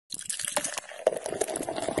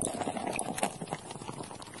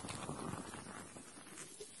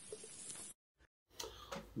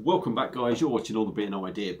Welcome back, guys. You're watching All the Beer No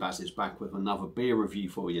Idea. Baz is back with another beer review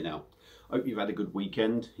for you now. Hope you've had a good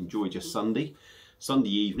weekend, enjoyed your Sunday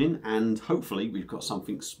evening, and hopefully we've got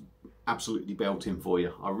something absolutely belting for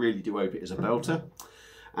you. I really do hope it is a belter.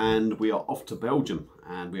 And we are off to Belgium,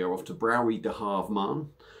 and we are off to Browerij de halve maan,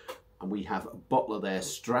 and we have a bottle of their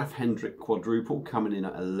Straffe Hendrik quadruple coming in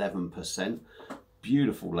at 11%.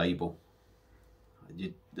 Beautiful label.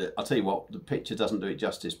 I'll tell you what, the picture doesn't do it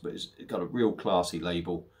justice, but it's got a real classy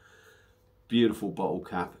label. Beautiful bottle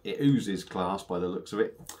cap. It oozes class by the looks of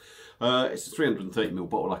it. It's a 330ml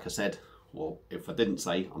bottle, like I said. Well, if I didn't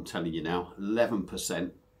say, I'm telling you now.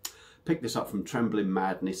 11%. Picked this up from Trembling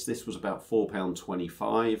Madness. This was about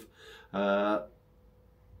 £4.25.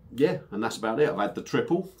 Yeah, and that's about it. I've had the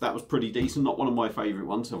triple. That was pretty decent. Not one of my favourite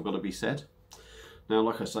ones, I've got to be said. Now,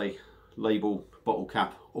 like I say, label, bottle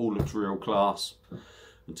cap, all looks real class.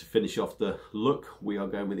 And to finish off the look, we are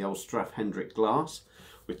going with the old Straffe Hendrik glass,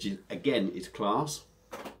 which is, again, is class.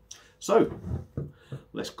 So,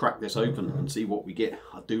 let's crack this open and see what we get.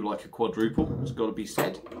 I do like a quadruple, it's got to be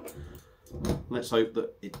said. Let's hope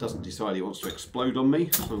that it doesn't decide it wants to explode on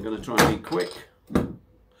me, so I'm going to try and be quick.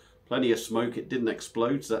 Plenty of smoke, it didn't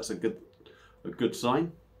explode, so that's a good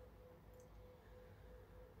sign.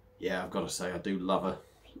 Yeah, I've got to say, I do love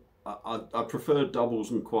I prefer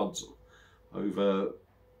doubles and quads over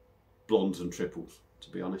blondes and triples,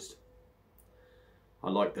 to be honest. I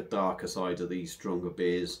like the darker side of these stronger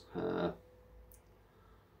beers. I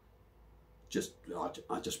just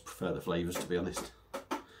prefer the flavours, to be honest.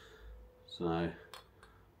 So let's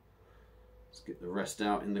get the rest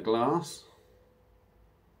out in the glass.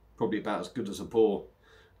 Probably about as good as a pour,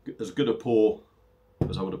 as good a pour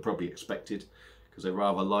as I would have probably expected, because they're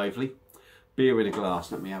rather lively. Beer in a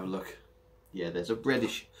glass, let me have a look. Yeah, there's a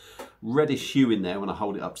reddish hue in there when I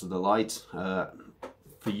hold it up to the light.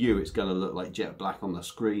 For you, it's going to look like jet black on the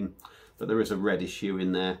screen, but there is a reddish hue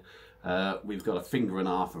in there. We've got a finger and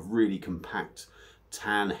a half of really compact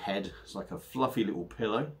tan head. It's like a fluffy little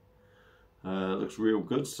pillow. Looks real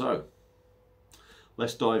good. So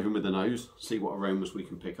let's dive in with the nose, see what aromas we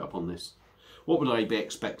can pick up on this. What would I be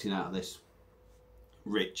expecting out of this?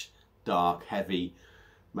 Rich, dark, heavy,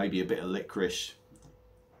 maybe a bit of licorice,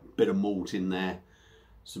 bit of malt in there,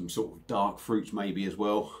 some sort of dark fruits maybe as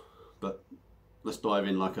well. But let's dive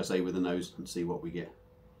in, like I say, with the nose and see what we get.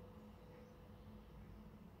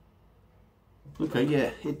 Okay,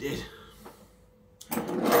 yeah, it did.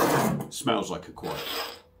 Smells like a quad.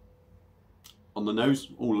 On the nose,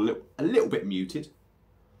 all a little bit muted.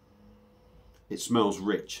 It smells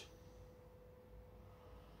rich.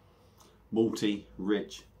 Malty,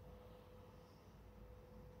 rich.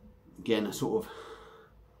 Again, a sort of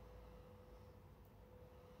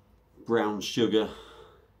brown sugar,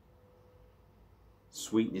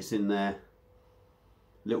 sweetness in there,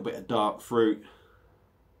 a little bit of dark fruit,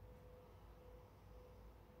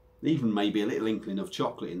 even maybe a little inkling of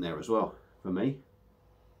chocolate in there as well for me.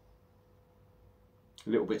 A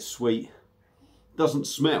little bit sweet. Doesn't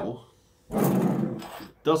smell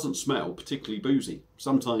particularly boozy.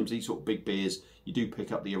 Sometimes these sort of big beers, you do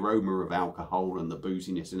pick up the aroma of alcohol and the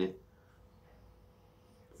booziness in it.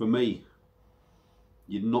 For me,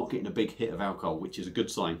 you're not getting a big hit of alcohol, which is a good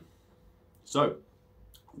sign. So,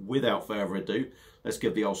 without further ado, let's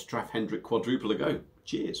give the old Straffe Hendrik quadruple a go.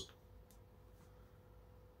 Cheers.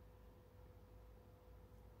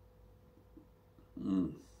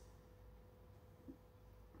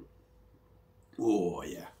 Oh,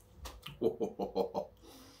 yeah.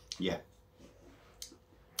 Yeah.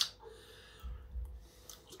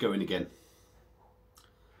 Let's go in again.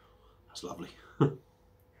 That's lovely.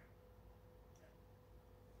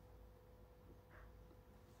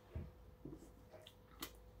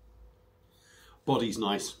 Body's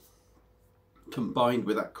nice, combined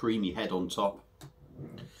with that creamy head on top.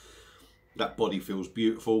 That body feels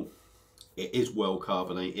beautiful. It is well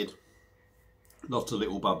carbonated, lots of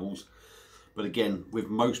little bubbles. But again, with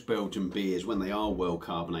most Belgian beers, when they are well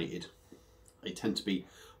carbonated, they tend to be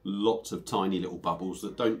lots of tiny little bubbles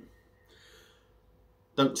that don't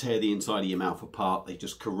tear the inside of your mouth apart. They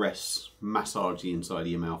just caress, massage the inside of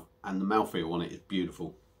your mouth, and the mouthfeel on it is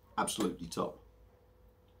beautiful. Absolutely top.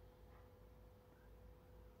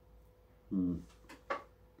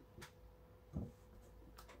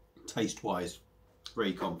 Taste wise,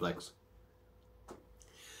 very complex.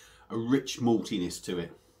 A rich maltiness to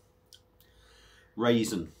it.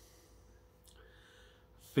 Raisin,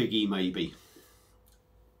 figgy maybe.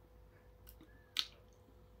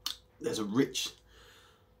 There's a rich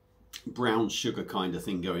brown sugar kind of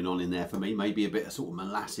thing going on in there for me. Maybe a bit of sort of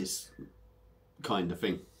molasses kind of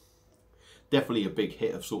thing. Definitely a big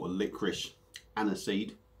hit of sort of licorice,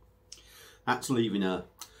 aniseed. That's leaving a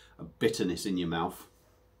bitterness in your mouth.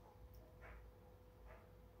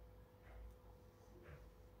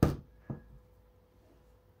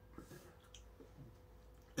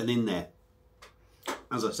 And in there,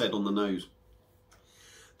 as I said, on the nose,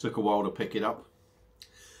 took a while to pick it up,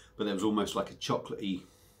 but there was almost like a chocolatey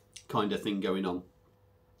kind of thing going on.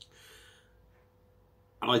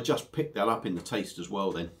 And I just picked that up in the taste as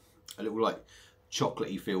well then. A little like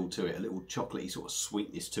chocolatey feel to it, a little chocolatey sort of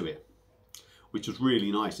sweetness to it, which was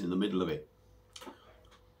really nice in the middle of it,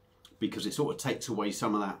 because it sort of takes away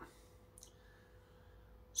some of that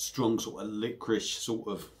strong sort of licorice sort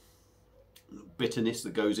of bitterness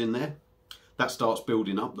that goes in there. That starts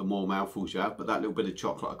building up the more mouthfuls you have, but that little bit of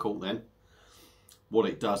chocolate I caught then, what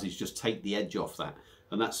it does is just take the edge off that,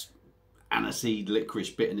 and that's aniseed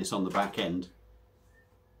licorice bitterness on the back end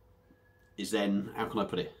is then, how can I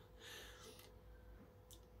put it,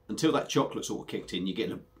 until that chocolate sort of kicked in, you're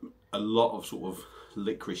getting a lot of sort of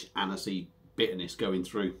licorice aniseed bitterness going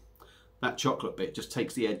through. That chocolate bit just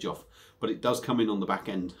takes the edge off, but it does come in on the back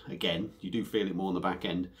end again. You do feel it more on the back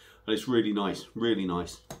end, and it's really nice, really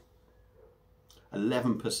nice.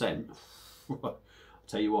 11%. I'll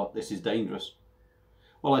tell you what, this is dangerous.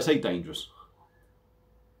 Well, I say dangerous.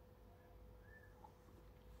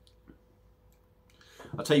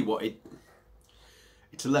 I'll tell you what,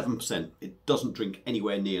 it's 11%. It doesn't drink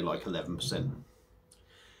anywhere near like 11%.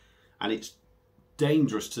 And it's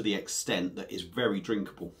dangerous to the extent that it's very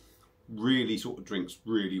drinkable. Really sort of drinks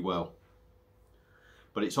really well.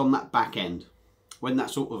 But it's on that back end, when that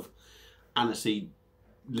sort of aniseed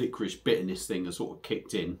licorice bitterness thing has sort of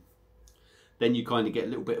kicked in, then you kind of get a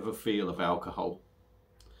little bit of a feel of alcohol.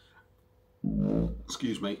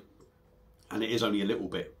 Excuse me. And it is only a little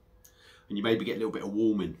bit. And you maybe get a little bit of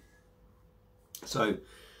warming. So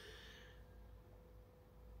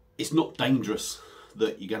it's not dangerous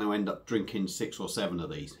that you're going to end up drinking 6 or 7 of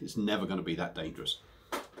these. It's never going to be that dangerous.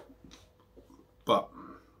 But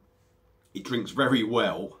it drinks very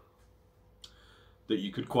well that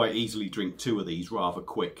you could quite easily drink 2 of these rather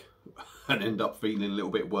quick and end up feeling a little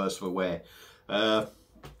bit worse for wear.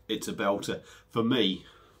 It's a belter. For me,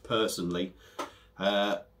 personally,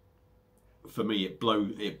 it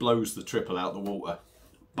blows the triple out the water.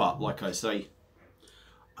 But like I say,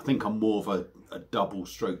 I think I'm more of a double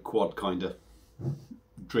stroke quad kind of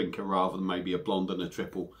drinker rather than maybe a blonde and a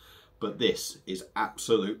triple. But this is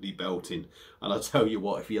absolutely belting. And I'll tell you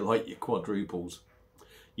what, if you like your quadruples,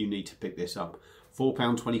 you need to pick this up.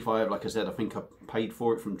 £4.25, like I said, I think I paid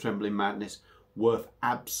for it from Trembling Madness. Worth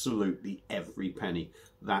absolutely every penny.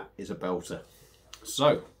 That is a belter.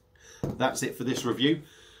 So, that's it for this review.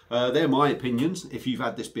 They're my opinions. If you've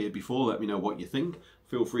had this beer before, let me know what you think.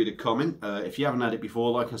 Feel free to comment. If you haven't had it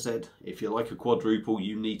before, like I said, if you like a quadruple,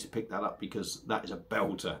 you need to pick that up because that is a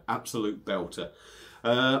belter, absolute belter.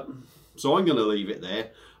 So I'm going to leave it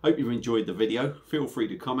there. Hope you've enjoyed the video. Feel free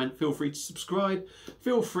to comment, feel free to subscribe,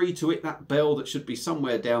 feel free to hit that bell that should be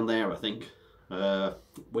somewhere down there, I think.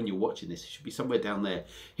 When you're watching this, it should be somewhere down there.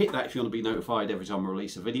 Hit that if you want to be notified every time I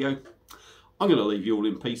release a video. I'm going to leave you all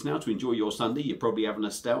in peace now to enjoy your Sunday. You're probably having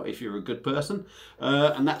a stout if you're a good person.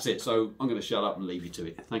 And that's it. So I'm going to shut up and leave you to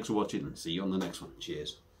it. Thanks for watching and see you on the next one.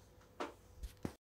 Cheers.